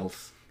anything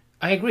else.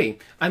 I agree.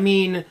 I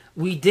mean,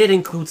 we did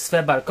include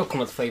Svedbad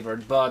coconut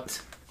flavored,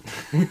 but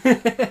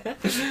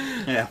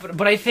Yeah.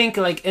 But I think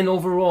like in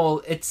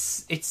overall,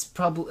 it's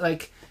probably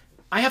like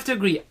I have to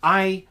agree.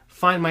 I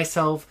find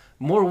myself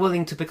more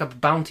willing to pick up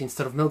Bounty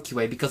instead of Milky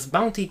Way because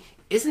Bounty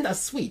isn't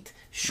as sweet.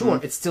 Sure,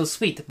 it's still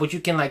sweet, but you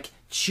can like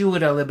chew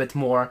it a little bit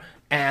more,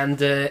 and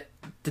the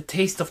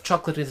taste of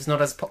chocolate is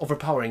not as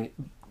overpowering.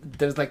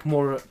 There's like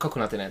more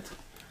coconut in it.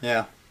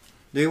 Yeah.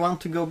 Do you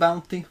want to go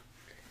Bounty?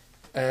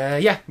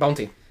 Yeah,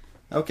 Bounty.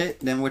 Okay,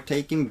 then we're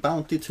taking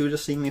Bounty to the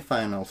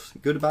semifinals.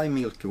 Goodbye,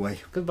 Milky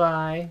Way.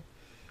 Goodbye.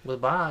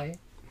 Goodbye.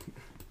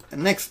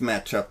 Next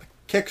matchup,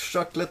 Kex's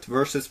Chocolate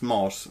versus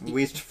Mars,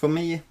 which for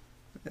me,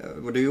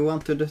 do you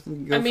want to go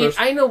first?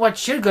 I know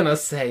what you're gonna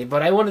say,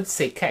 but I wanted to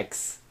say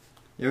Kex.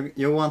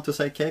 You want to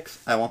say Kex?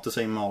 I want to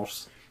say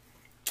Mars.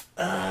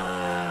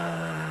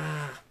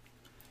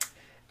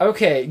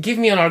 Okay, give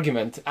me an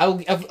argument.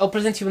 I'll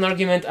present you an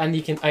argument, and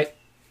you can.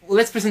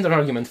 Let's present an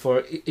argument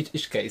for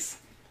each case.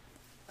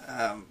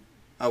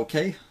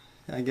 Okay,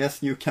 I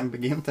guess you can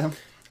begin then.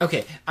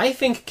 Okay, I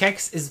think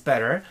Kex is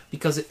better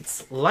because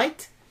it's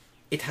light,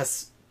 it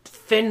has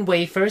thin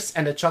wafers,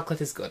 and the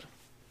chocolate is good.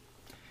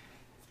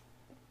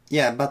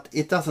 Yeah, but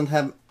it doesn't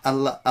have a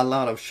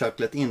lot of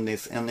chocolate in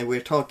this, and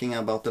we're talking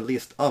about the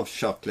list of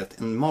chocolate,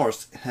 and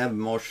Mars have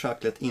more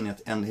chocolate in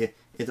it, and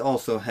it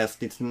also has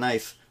this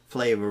nice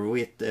flavor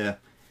with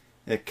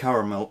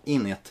caramel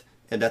in it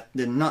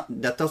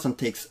that doesn't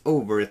take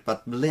over it,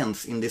 but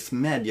blends in this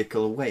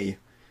magical way,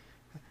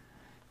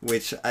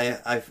 which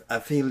I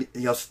feel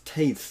just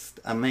tastes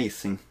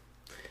amazing.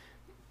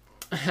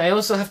 I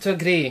also have to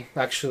agree,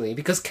 actually,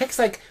 because Kex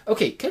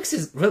Kex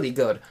is really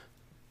good,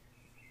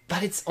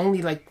 but it's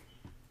only like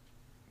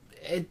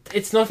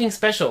it's nothing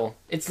special.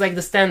 It's like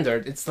the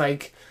standard. It's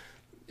like,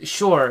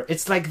 sure,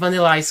 it's like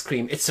vanilla ice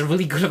cream. It's a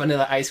really good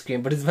vanilla ice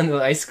cream, but it's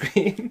vanilla ice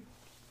cream.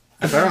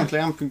 Apparently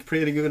I'm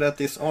pretty good at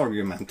this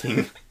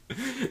argumenting.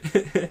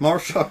 More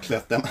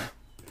chocolate then.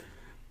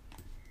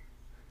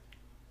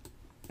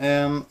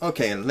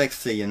 Okay, let's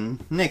see.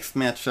 Next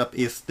matchup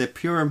is the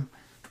pure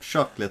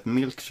chocolate,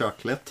 milk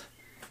chocolate,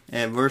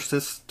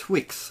 versus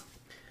Twix.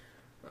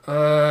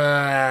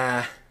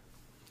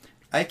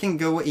 I can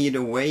go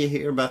either way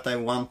here, but I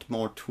want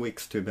more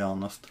Twix, to be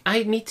honest.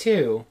 Me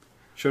too.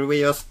 Should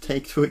we just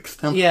take Twix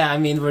then? Yeah, I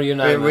mean, we're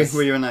united.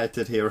 We're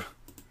united here.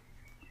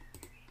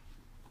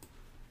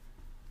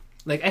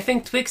 Like, I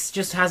think Twix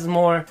just has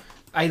more.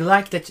 I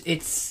like that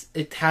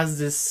it has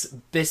this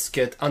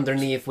biscuit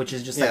underneath, which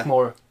is just like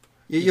more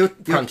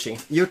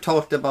crunchy. You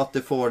talked about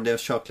before the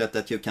chocolate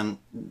that you can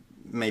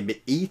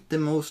maybe eat the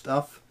most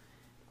of.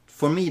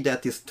 For me,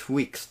 that is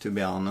Twix, to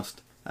be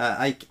honest.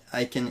 I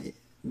can.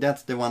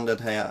 That's the one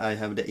that I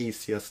have the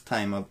easiest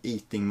time of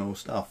eating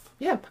most of.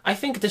 Yeah, I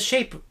think the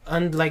shape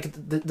and like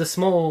the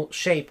small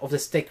shape of the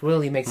stick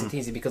really makes it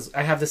easy, because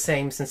I have the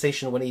same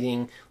sensation when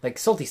eating like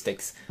salty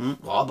sticks.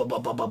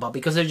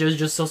 Because they're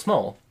just so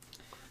small.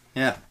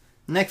 Yeah.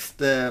 Next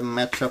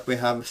matchup we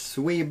have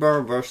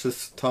Sweebar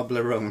versus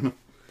Toblerone,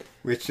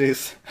 which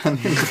is an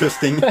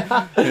interesting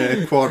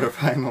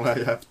quarterfinal,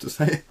 I have to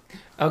say.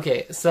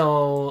 Okay,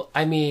 so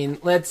I mean,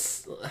 I'd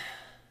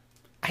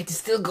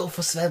still go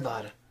for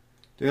Sweebar.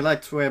 Do you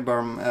like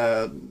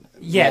Sweebar?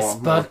 Yes,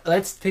 but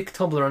let's pick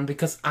Toblerone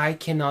because I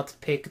cannot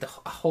pick the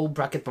whole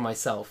bracket by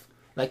myself.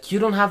 Like, you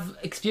don't have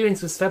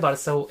experience with Sweebar,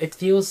 so it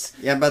feels...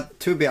 Yeah, but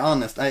to be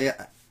honest, I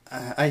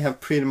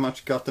have pretty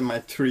much gotten my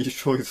 3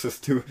 choices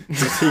to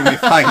see me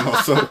final.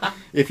 So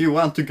if you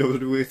want to go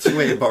with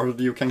Sweebar,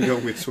 you can go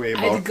with Sweebar.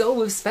 I'd go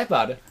with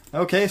Sweebar.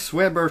 Okay,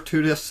 Sweebar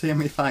to the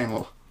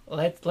semi-final.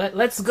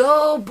 Let's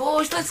go,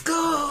 boys, let's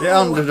go! The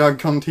underdog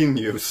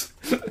continues.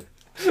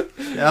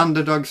 The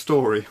underdog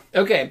story.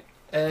 Okay,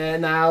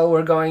 now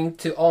we're going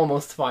to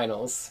almost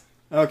finals.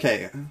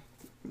 Okay,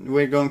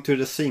 we're going to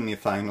the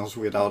semi-finals,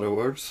 with other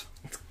words.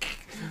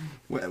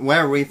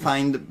 Where we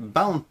find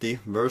Bounty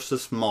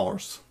versus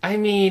Mars. I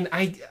mean,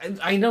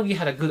 I know you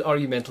had a good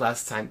argument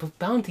last time, but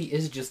Bounty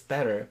is just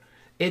better.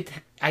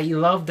 I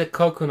love the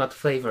coconut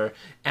flavor,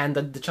 and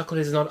the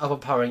chocolate is not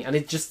overpowering, and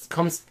it just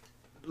comes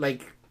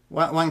like...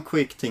 One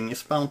quick thing,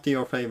 is Bounty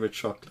your favorite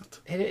chocolate?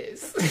 It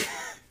is.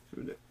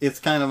 It's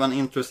kind of an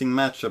interesting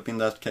matchup in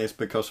that case,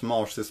 because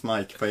Mars is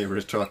my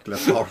favorite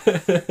chocolate bar.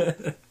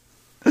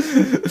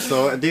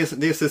 So this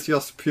is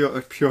just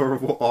pure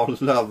all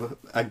love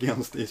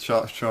against each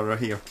other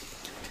here.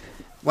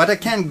 What I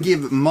can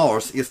give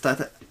Mars is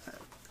that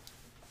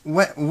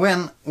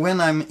when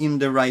I'm in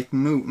the right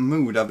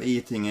mood of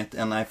eating it,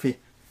 and I feel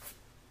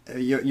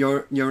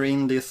you're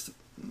in this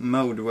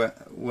mode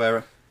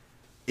where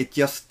it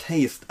just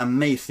tastes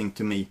amazing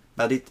to me,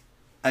 but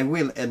I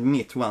will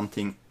admit one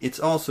thing, it's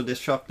also the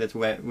chocolate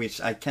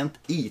which I can't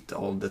eat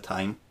all the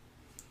time.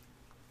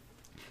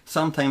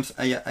 Sometimes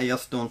I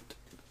just don't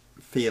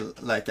feel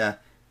like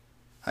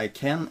I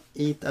can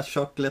eat a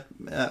chocolate,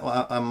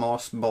 a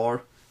Mars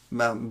bar,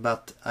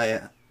 but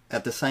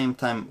at the same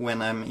time,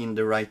 when I'm in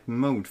the right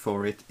mood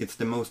for it, it's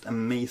the most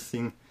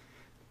amazing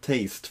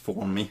taste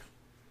for me.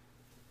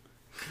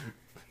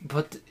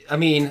 But, I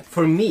mean,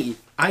 for me,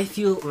 I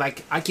feel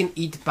like I can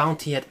eat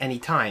Bounty at any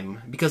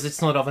time, because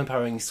it's not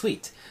overpowering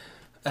sweet.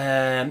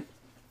 But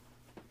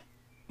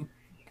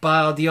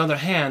on the other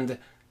hand,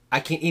 I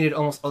can eat it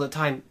almost all the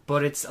time,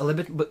 but it's a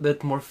little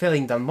bit more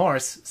filling than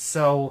Mars,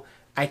 so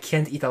I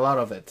can't eat a lot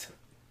of it.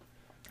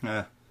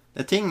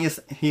 The thing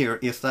is here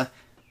is that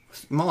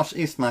Mars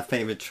is my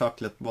favorite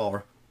chocolate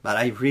bar, but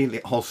I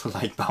really also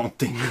like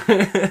Bounty.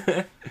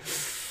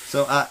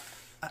 So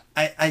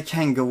I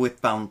can go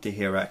with Bounty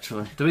here,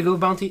 actually. Do we go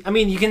with Bounty? I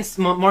mean,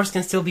 Mars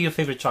can still be your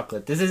favorite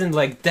chocolate. This isn't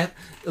like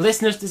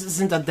listeners. This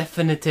isn't a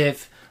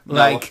definitive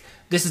like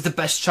this is the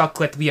best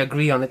chocolate. We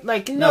agree on it.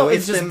 Like no,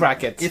 it's just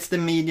bracket. It's the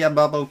Media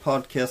Bubble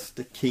podcast,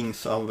 the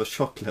kings of the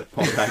chocolate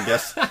bar, I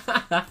guess.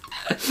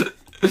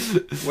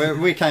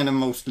 We're kind of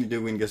mostly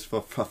doing this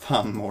for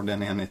fun more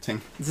than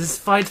anything. This is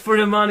fight for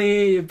the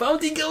money.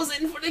 Bounty goes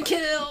in for the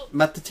kill.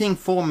 But the thing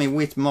for me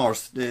with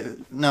Mars,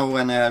 now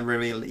when I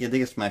reveal it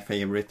is my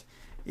favorite,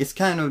 it's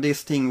kind of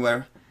this thing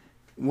where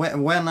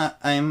when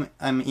I'm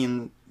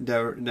in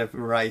the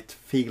right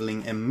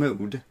feeling and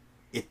mood,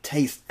 it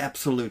tastes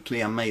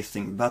absolutely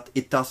amazing, but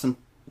it doesn't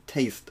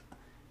taste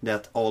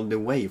that all the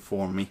way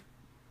for me.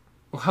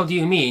 How do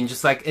you mean?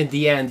 Just like at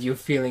the end you're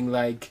feeling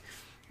like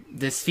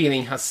this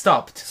feeling has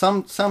stopped?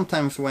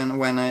 Sometimes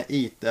when I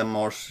eat a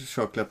Mars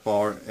chocolate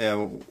bar,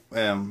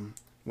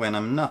 when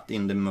I'm not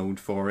in the mood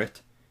for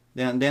it,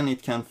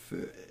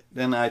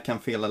 then I can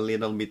feel a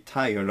little bit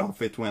tired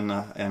of it when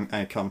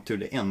I come to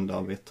the end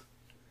of it.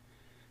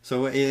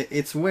 So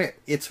it's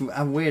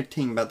a weird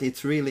thing, but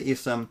it really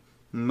is a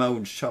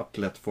mode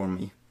chocolate for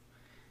me,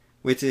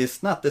 which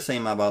is not the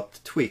same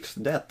about Twix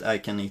that I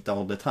can eat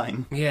all the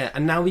time. Yeah,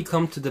 and now we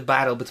come to the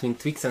battle between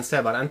Twix and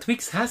Sebad, and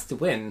Twix has to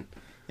win.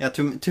 Yeah,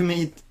 to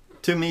me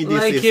this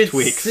like is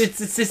Twix.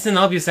 It's just an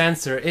obvious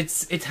answer.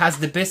 It has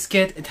the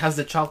biscuit, it has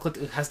the chocolate,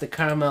 it has the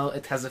caramel,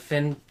 it has a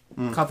thin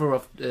cover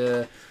of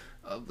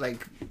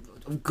like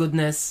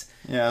goodness.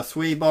 Yeah,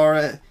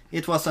 Sweebar,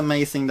 it was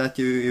amazing that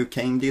you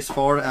came this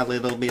far. A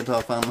little bit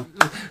of an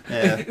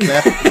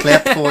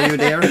clap for you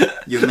there.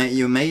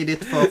 You made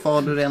it for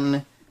farther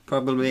than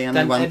probably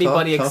anyone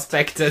anybody thought.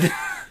 expected.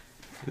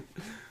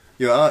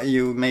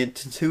 You made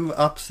 2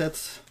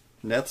 upsets.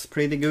 That's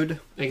pretty good.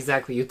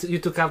 Exactly. You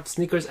took out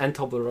Snickers and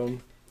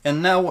Toblerone.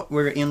 And now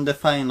we're in the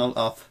final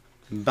of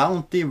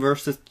Bounty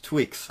versus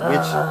Twix,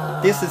 which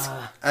this is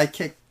I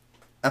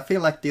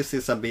feel like this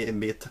is a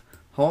bit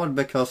hard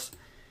because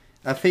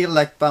I feel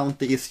like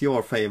Bounty is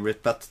your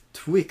favorite, but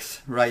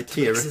Twix right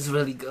here. Twix is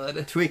really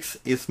good. Twix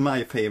is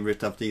my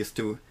favorite of these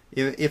two.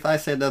 If I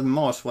said that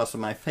Mars was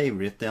my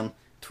favorite, then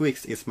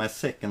Twix is my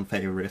second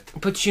favorite.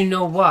 But you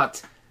know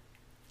what?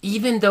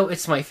 Even though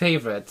it's my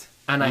favorite,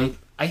 and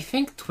I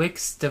think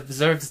Twix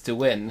deserves to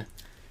win.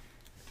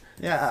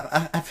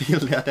 Yeah, I feel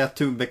that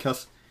too,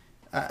 because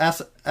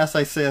as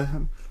I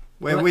said,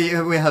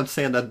 we have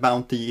said that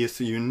Bounty is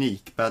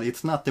unique, but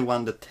it's not the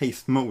one that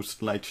tastes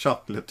most like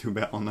chocolate, to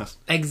be honest.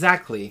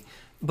 Exactly.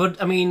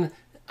 But I mean,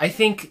 I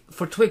think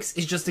for Twix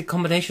it's just a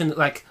combination.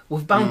 Like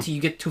with Bounty, you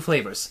get 2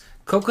 flavors: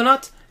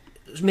 coconut,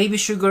 maybe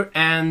sugar,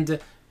 and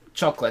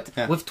chocolate.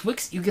 Yeah. With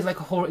Twix, you get like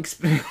a whole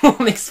experience.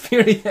 I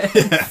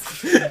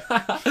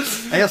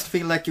just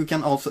feel like you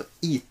can also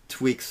eat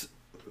Twix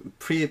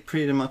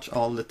pretty much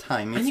all the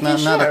time. It's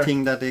not a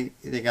thing that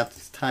they got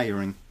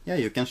tiring. Yeah,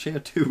 you can share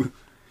too.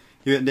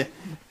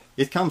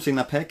 It comes in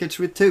a package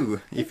with 2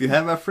 if you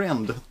have a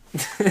friend.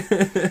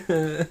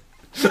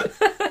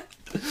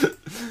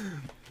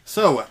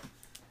 So,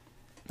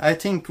 I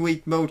think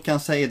we both can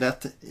say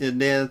that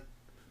the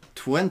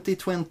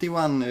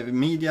 2021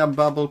 Media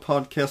Bubble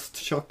Podcast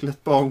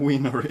Chocolate Bar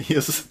winner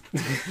is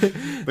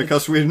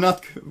because we're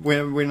not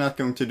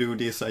going to do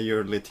this a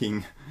yearly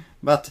thing,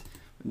 but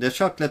the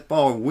chocolate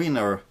bar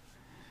winner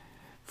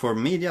for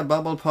Media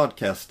Bubble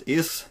Podcast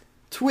is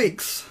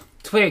Twix.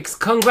 Twix,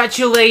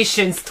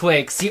 congratulations,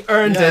 Twix! You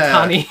earned it,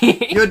 honey.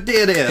 You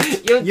did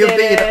it. You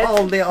beat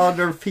all the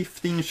other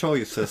 15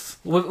 choices.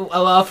 A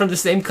lot from the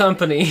same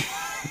company.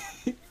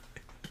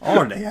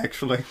 Are they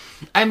actually?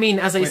 I mean,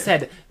 as I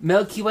said,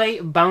 Milky Way,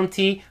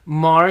 Bounty,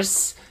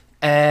 Mars.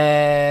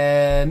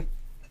 I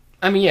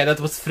mean, yeah, that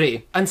was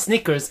 3. And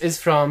Snickers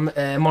is from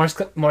Mars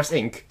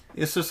Inc.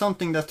 Is there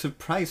something that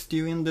surprised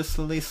you in this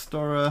list,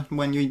 or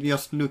when you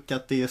just look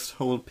at this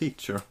whole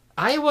picture?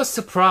 I was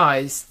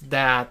surprised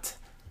that.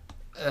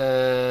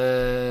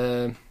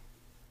 I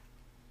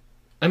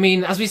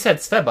mean, as we said,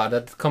 Sveba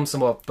that comes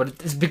up, but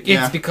it's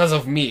because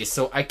of me,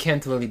 so I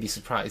can't really be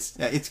surprised.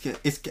 Yeah, it's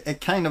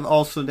kind of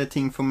also the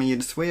thing for me.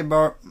 The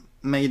Swebar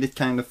made it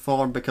kind of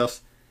far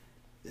because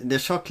the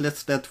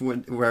chocolates that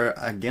were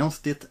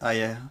against it,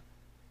 I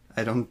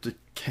don't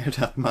care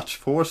that much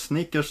for.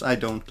 Snickers I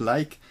don't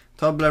like.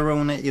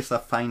 Toblerone is a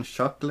fine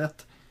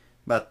chocolate,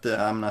 but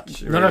I'm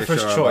not really not our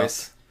first sure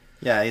choice.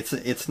 About. Yeah,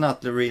 it's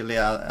not really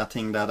a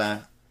thing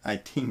that I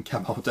think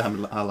about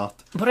them a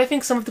lot. But I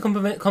think some of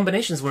the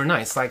combinations were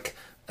nice. Like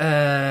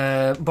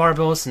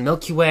Barbos and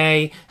Milky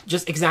Way,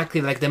 just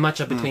exactly like the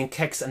matchup between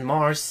Kex and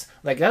Mars.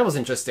 Like that was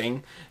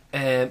interesting.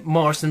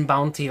 Mars and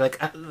Bounty,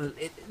 like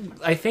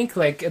I think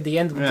like at the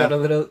end we got a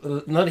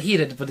little not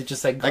heated, but it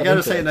just like got I gotta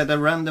into say it. that the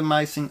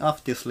randomizing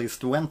of this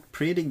list went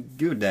pretty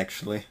good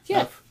actually.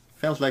 Yeah. I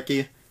felt like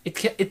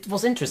It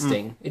was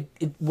interesting.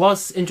 It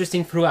was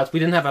interesting throughout. We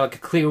didn't have like a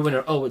clear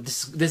winner. Oh,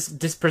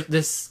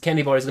 this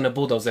candy bar is gonna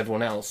bulldoze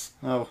everyone else.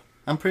 Oh,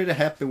 I'm pretty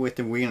happy with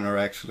the winner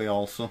actually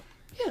also.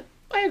 Yeah,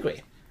 I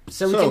agree.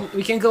 So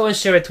we can go and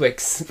share a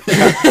Twix.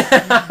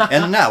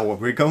 And now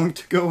we're going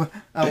to go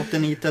out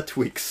and eat a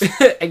Twix.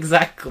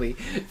 Exactly.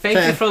 Thank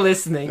you for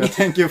listening.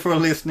 Thank you for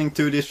listening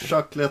to this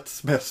chocolate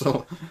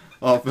special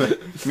of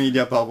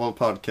Media Bubble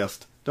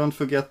Podcast. Don't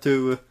forget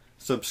to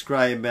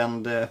subscribe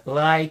and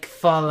like,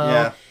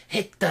 follow,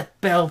 hit that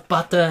bell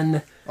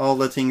button. All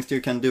the things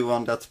you can do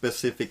on that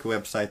specific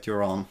website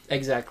you're on.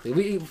 Exactly.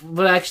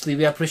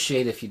 We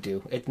appreciate if you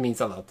do. It means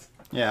a lot.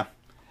 Yeah.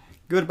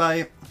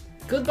 Goodbye.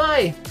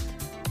 Goodbye.